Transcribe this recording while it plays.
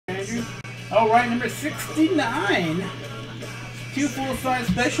Alright, number 69. 2 full-size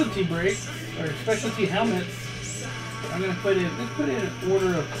specialty brakes, or specialty helmets. I'm gonna put in, let's put in an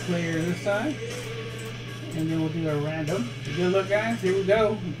order of player this time. And then we'll do a random. Good luck, guys. Here we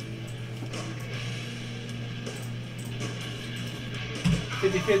go.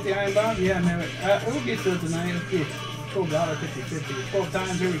 50-50 Iron Bomb? Yeah, man. We'll get to it tonight. Let's get $12 50-50. 12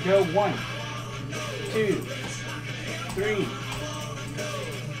 times. Here we go. 1, 2, 3,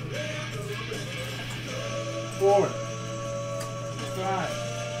 4, 5,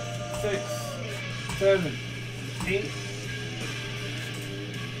 6, 7, 8,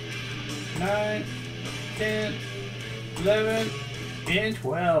 9, 10, 11, and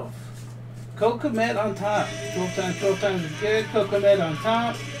 12. Cocomet on top. 12 times is good. Cocomet on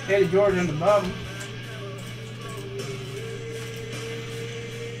top. Eddie George on the bottom.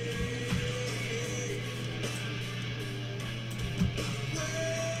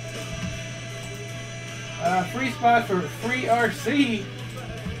 Free spot for free RC.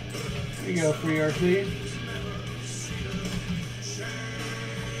 There you go, free RC.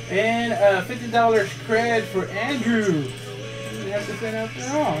 And $50 cred for Andrew. You didn't have to send out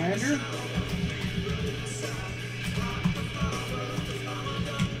there all, Andrew.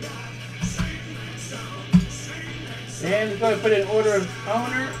 And let's go ahead and put in order of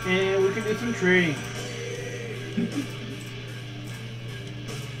owner, and we can do some trading.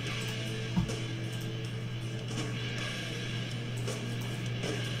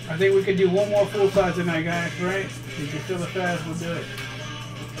 I think we could do one more full size tonight, guys, right? If you feel it fast, we'll do it.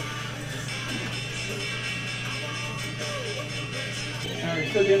 Alright,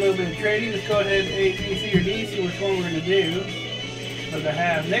 still do a little bit of trading. Let's go ahead and A, B, C, or D, see which one we're going to do. But I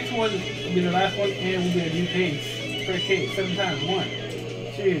have. Next one will be the last one, and will be a new case. First case, 7 times. 1,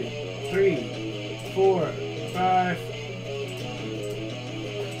 2, 3, 4, 5,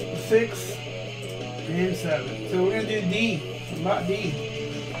 6, and 7. So we're going to do D, lot D.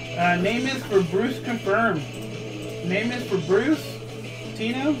 Name is for Bruce confirmed. Name is for Bruce,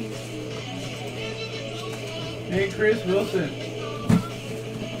 Tino, and Chris Wilson.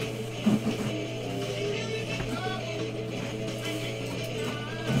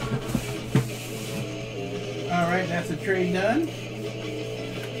 Alright, that's a trade done.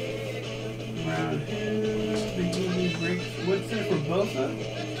 Round 2, the EV breaks Woodson for Bosa.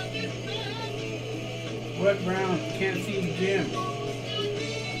 What Brown? Can't see the gym.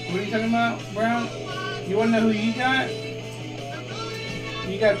 What are you talking about, Brown? You want to know who you got?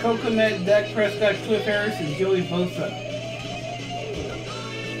 You got Cocomet, Dak Prescott, Cliff Harris, and Joey Bosa.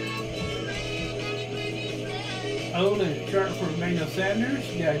 Olin, chart for Emmanuel Sanders.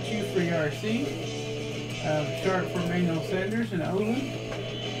 You got Q for RC. Chart for Emmanuel Sanders and Olin.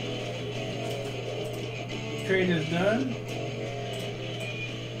 Trade is done.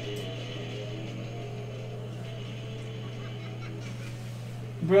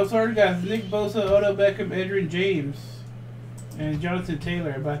 Bros already got Nick Bosa, Odell Beckham, Adrian James, and Jonathan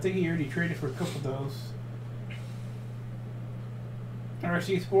Taylor, but I think he already traded for a couple of those.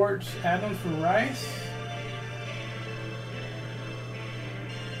 RC Sports, Adams for Rice.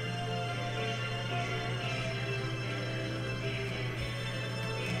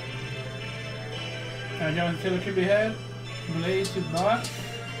 Jonathan Taylor could be had. Blade to box.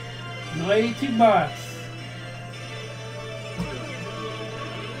 Blade to box.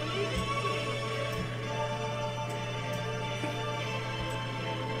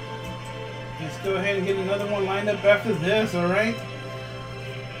 Let's go ahead and get another one lined up after this, alright?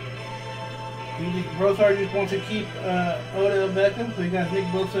 Brothard just wants to keep Odell Beckham, so you got Nick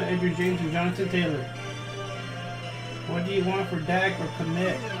Bosa, Edgar James, and Jonathan Taylor. What do you want for Dak or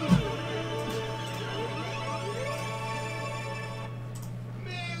commit?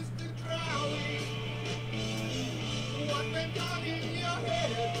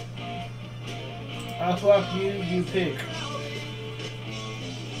 I'll swap you, you pick.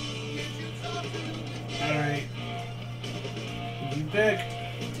 Alright. You pick.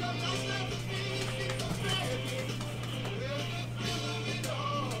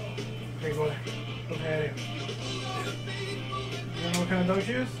 Okay, go ahead. You know what kind of dog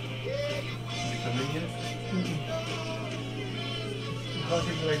shoes? Dog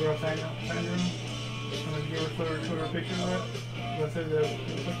shoes like Ross Sandro? I'm going to give her a picture of that. What's it?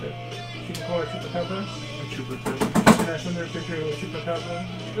 Chupa Chupacabra? Chupacabra. And I sent her a picture of a Chupacabra.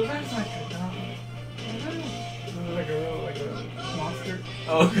 She goes, that's not your dog. It was like a monster.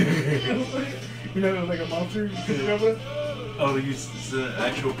 Oh. You know, it was like a monster, Chupacabra? Oh, you sent an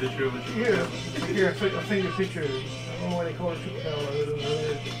actual picture of a Chupacabra? Here, I'll send you a picture. I don't know why they call it Chupacabra. It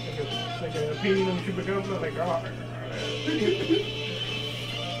was like a painting of a Chupacabra, like,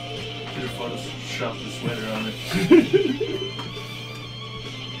 Should have photoshopped the sweater on it.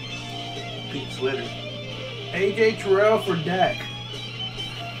 Pink sweater. AJ Terrell for Dak.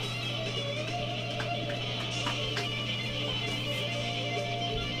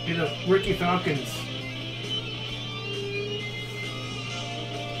 Get up, Ricky Falcons.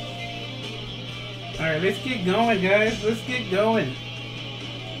 Alright, let's get going, guys. Let's get going.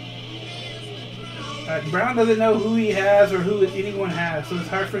 Brown doesn't know who he has or who anyone has, so it's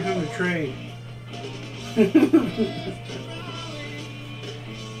hard for him to trade.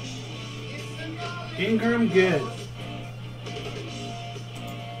 Ingram, good.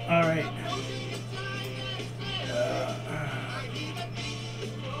 Alright.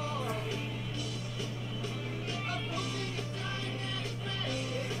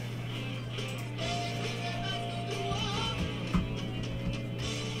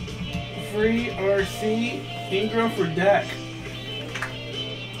 Free RC Ingram for Dak.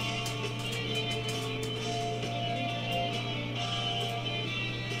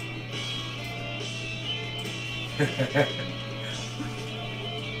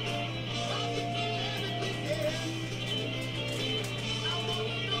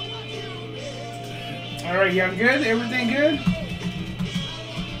 Alright, y'all good? Everything good?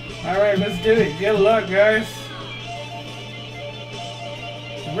 Alright, let's do it. Good luck, guys.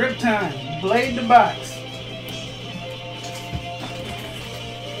 Rip time. Blade the box.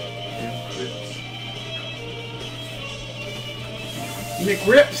 Nick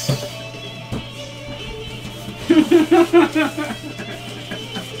Rips.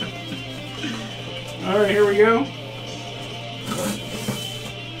 Alright, here we go.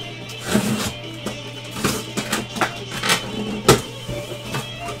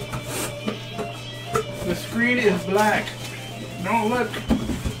 The screen is black. Don't look.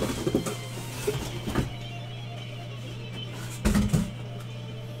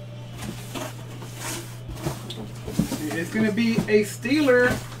 It's going to be a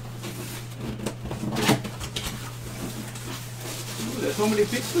Steeler. Ooh, did somebody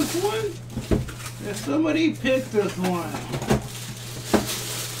pick this one? Did somebody pick this one?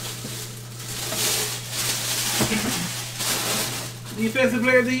 Defensive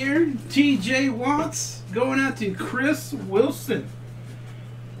Player of the Year, T.J. Watts, going out to Chris Wilson.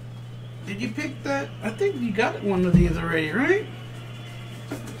 Did you pick that? I think you got one of these already, right?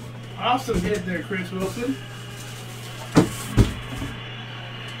 Awesome hit there, Chris Wilson.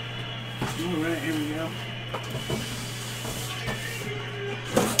 Alright, here we go.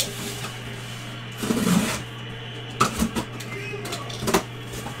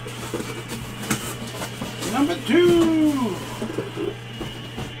 Number 2!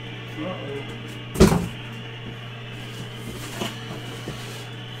 Uh-oh.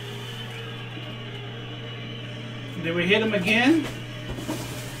 Did we hit him again?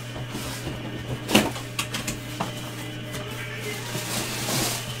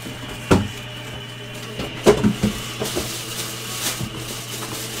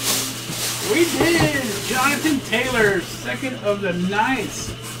 We did! Jonathan Taylor, second of the night.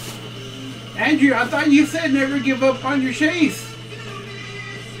 Andrew, I thought you said never give up on your chase.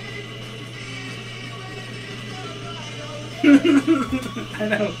 I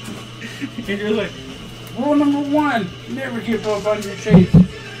know. Andrew's like, rule number 1, never give up on your chase.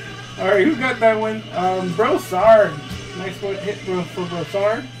 Alright, who got that one? Brossard. Nice one hit for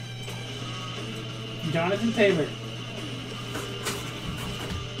Brossard. Jonathan Taylor.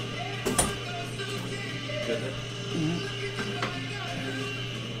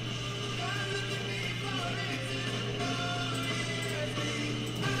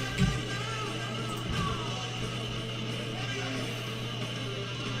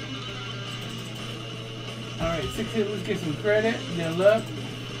 Alright, 6 hit, let's get some credit, good luck.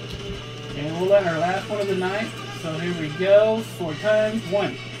 And we'll let our last one of the night. So here we go, 4 times.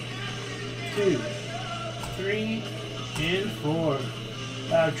 1, 2, 3, and 4.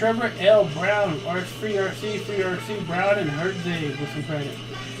 Trevor L. Brown, free RC, Brown, and Hertzig with some credit.